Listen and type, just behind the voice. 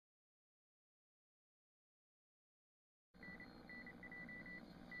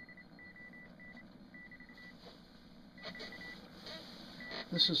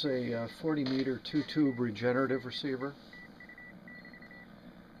This is a 40-meter two-tube regenerative receiver.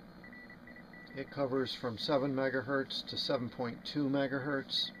 It covers from 7 megahertz to 7.2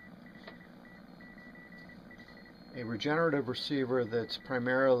 megahertz. A regenerative receiver that's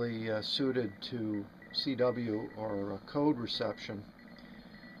primarily suited to CW or code reception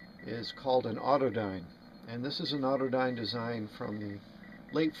is called an autodyne. And this is an autodyne design from the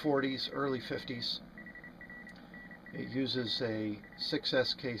late 40s, early 50s. It uses a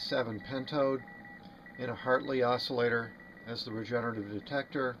 6SK7 pentode and a Hartley oscillator as the regenerative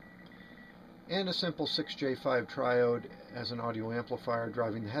detector, and a simple 6J5 triode as an audio amplifier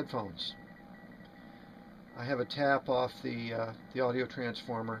driving the headphones. I have a tap off the audio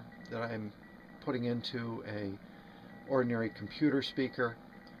transformer that I'm putting into a ordinary computer speaker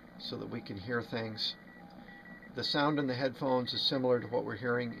so that we can hear things. The sound in the headphones is similar to what we're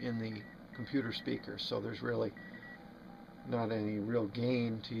hearing in the computer speaker, so there's really not any real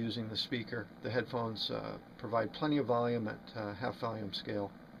gain to using the speaker. The headphones provide plenty of volume at half volume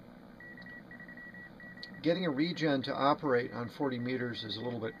scale. Getting a regen to operate on 40 meters is a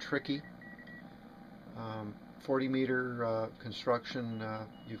little bit tricky. 40 meter construction,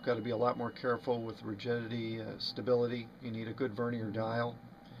 you've got to be a lot more careful with rigidity, stability. You need a good vernier dial.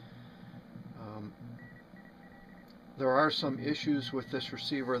 There are some issues with this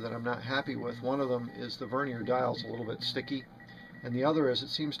receiver that I'm not happy with. One of them is the vernier dial is a little bit sticky, and the other is it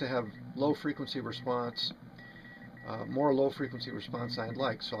seems to have low frequency response, more low frequency response than I'd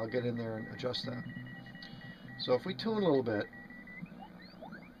like, so I'll get in there and adjust that. So if we tune a little bit,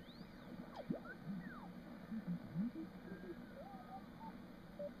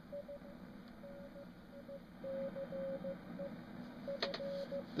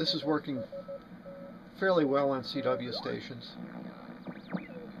 this is working fairly well on CW stations.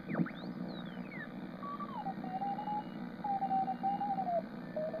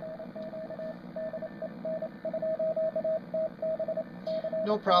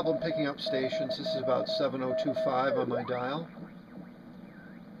 No problem picking up stations. This is about 7025 on my dial.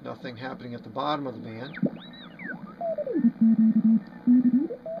 Nothing happening at the bottom of the band.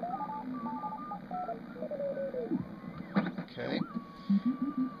 Okay.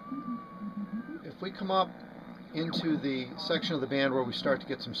 If we come up into the section of the band where we start to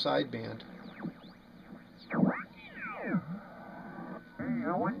get some sideband,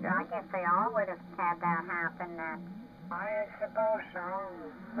 I guess they all would have had that happen then. I suppose so.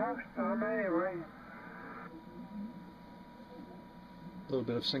 Most of them anyway. a little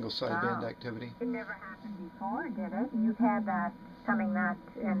bit of single sideband activity. It never happened before, did it? You've had that coming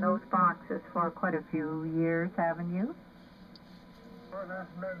in those boxes for quite a few years, haven't you? Well, that's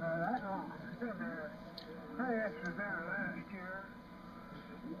been that long. It's been there. I guess it was there last year.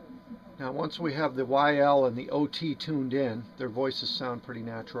 Now, once we have the YL and the OT tuned in, their voices sound pretty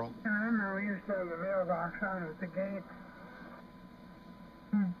natural. I remember we used to have the mailbox on at the gate.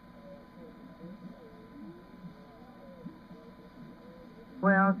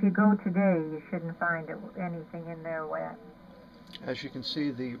 Well, if you go today, you shouldn't find anything in there wet. As you can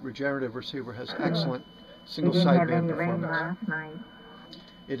see, the regenerative receiver has excellent single They didn't have sideband any rain performance. last night.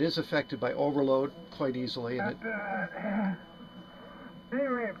 It is affected by overload quite easily, and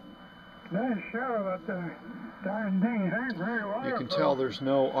Anyway, that show that the darn thing ain't very well. you can tell there's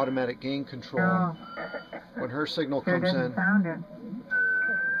no automatic gain control. No. When her signal Sure comes doesn't in sound it.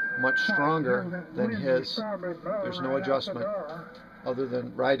 much stronger than his, there's no adjustment other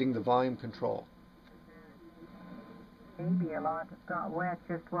than riding the volume control. Maybe a lot got wet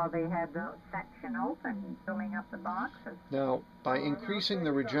just while they had the section open, filling up the boxes. Now, by increasing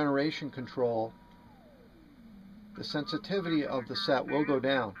the regeneration control, the sensitivity of the set will go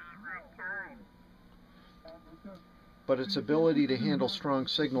down, but its ability to handle strong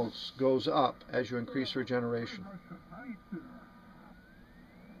signals goes up as you increase regeneration.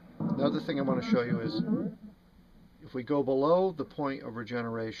 Another thing I want to show you is if we go below the point of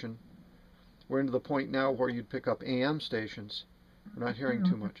regeneration, we're into the point now where you'd pick up AM stations. We're not hearing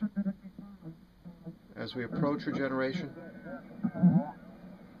too much. As we approach regeneration,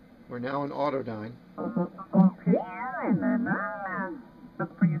 we're now in autodyne. Okay, and then I'll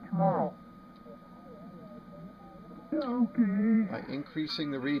look for you tomorrow. Okay. By increasing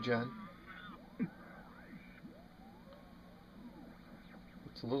the regen,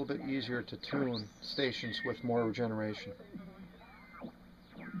 it's a little bit easier to tune stations with more regeneration.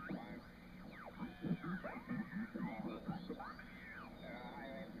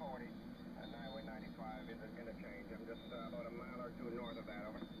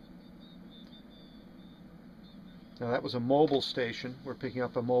 Now that was a mobile station. We're picking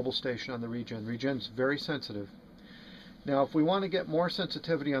up a mobile station on the regen. Regen's very sensitive. Now, if we want to get more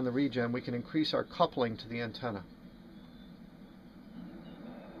sensitivity on the regen, we can increase our coupling to the antenna.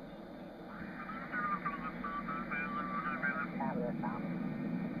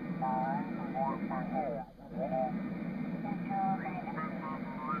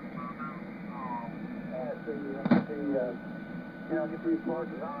 Get these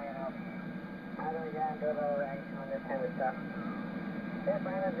forces on, how do we get into low range on this kind of stuff? If I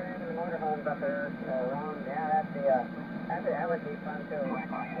was in the motorhomes up there, around, yeah, that would be fun too.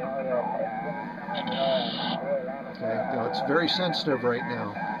 Okay, now it's very sensitive right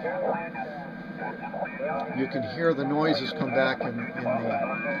now. You can hear the noises come back in the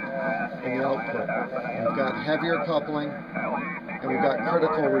output. We've got heavier coupling, and we've got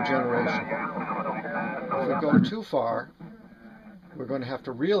critical regeneration. If we go too far, we're going to have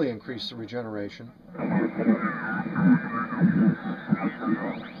to really increase the regeneration.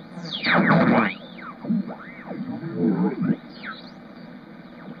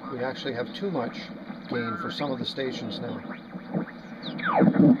 We actually have too much gain for some of the stations now.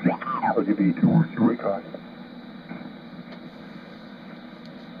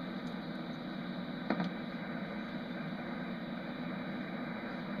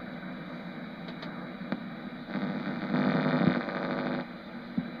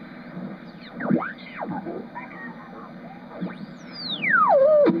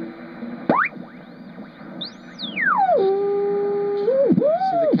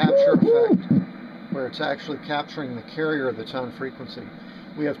 It's actually capturing the carrier that's on frequency.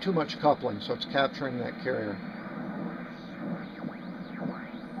 We have too much coupling, so it's capturing that carrier.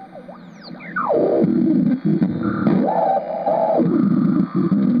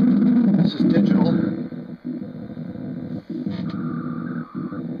 This is digital.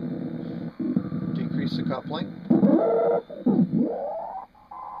 Decrease the coupling.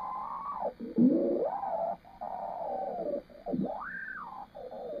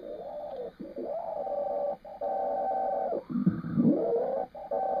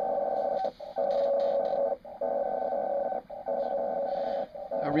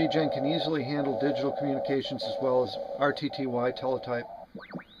 Regen can easily handle digital communications as well as RTTY teletype.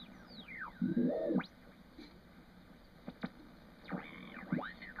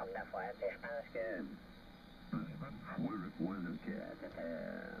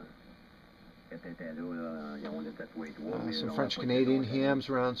 Some French Canadian hams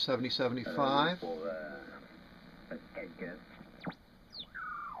around 70-75.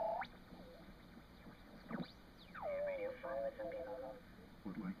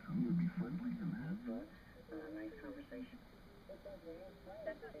 Would like to be friendly and have a nice conversation.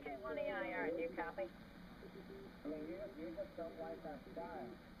 This is K1EIR. Do you copy? You just don't like our style.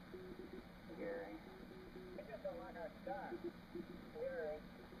 Gary. You just don't like our style. Gary.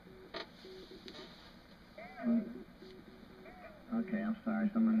 Okay, I'm sorry.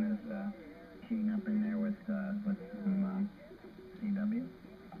 Someone is keying up in there with some CW.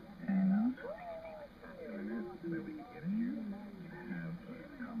 And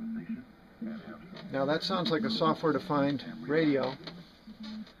now that sounds like a software-defined radio.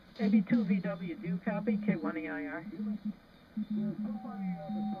 AB2VW, do you copy? K1EIR.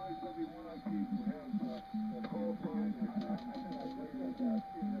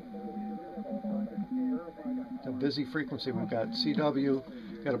 It's a busy frequency. We've got CW,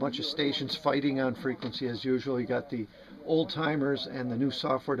 got a bunch of stations fighting on frequency as usual. You got the old-timers and the new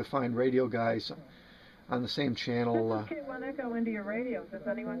software-defined radio guys on the same channel. This is K1 Echo into your radio. Does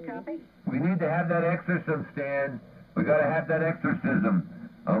anyone copy? We need to have that exorcism, Stan. We got to have that exorcism.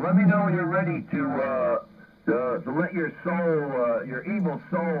 Let me know when you're ready to let your soul, your evil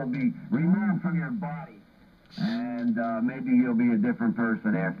soul, be removed from your body, and maybe you'll be a different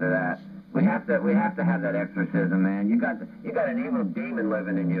person after that. We have to have that exorcism, man. You got an evil demon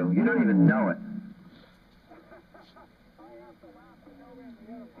living in you. You don't even know it.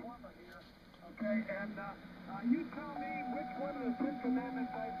 Okay, and you tell me which one of the 10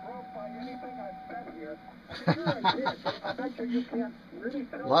 commandments I broke by anything I've said here. Sure I did. I bet you can't really.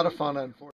 A lot of fun on